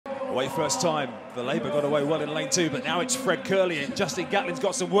Away first time. The Labour got away well in lane 2, but now it's Fred Kerley, and Justin Gatlin's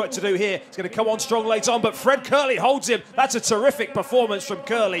got some work to do here. He's going to come on strong later on, but Fred Kerley holds him. That's a terrific performance from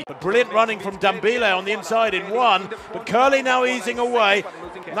Kerley. But brilliant running from Dambile on the inside in 1, but Kerley now easing away.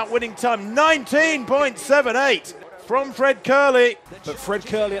 And that winning time, 19.78 from Fred Kerley. But Fred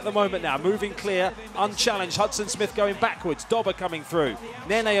Kerley at the moment now, moving clear, unchallenged. Hudson Smith going backwards, Dobber coming through.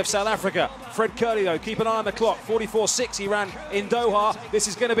 Nene of South Africa. Fred Kerley, though, keep an eye on the clock. 44.6 he ran in Doha. This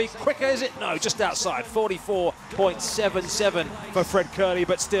is going to be quicker, is it? No, just outside. 44.77 for Fred Kerley,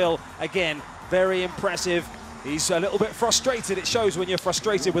 but still, again, very impressive. He's a little bit frustrated. It shows when you're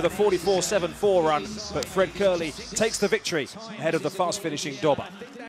frustrated with a 44.74 run. But Fred Kerley takes the victory ahead of the fast-finishing Dobber.